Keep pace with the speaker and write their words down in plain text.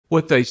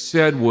What they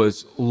said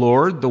was,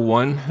 Lord, the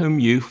one whom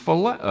you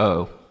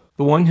phileo,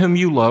 the one whom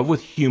you love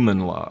with human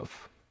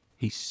love,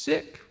 he's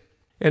sick.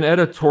 And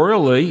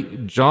editorially,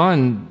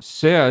 John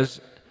says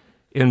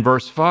in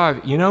verse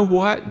 5, you know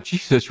what?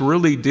 Jesus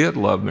really did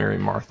love Mary,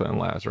 Martha, and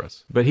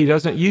Lazarus. But he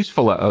doesn't use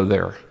phileo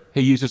there.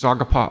 He uses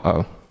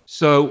agapao.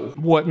 So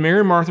what Mary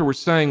and Martha were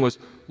saying was,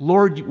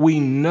 Lord, we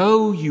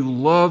know you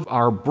love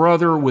our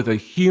brother with a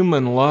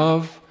human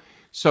love,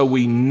 so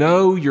we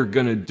know you're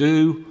going to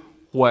do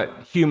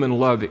what human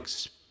love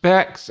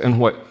expects and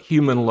what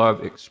human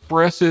love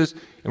expresses,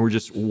 and we're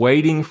just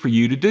waiting for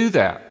you to do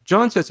that.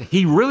 John says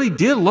he really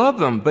did love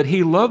them, but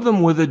he loved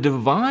them with a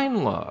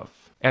divine love,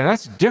 and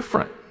that's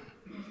different.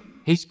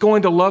 He's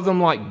going to love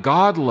them like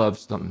God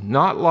loves them,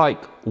 not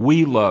like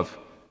we love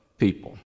people.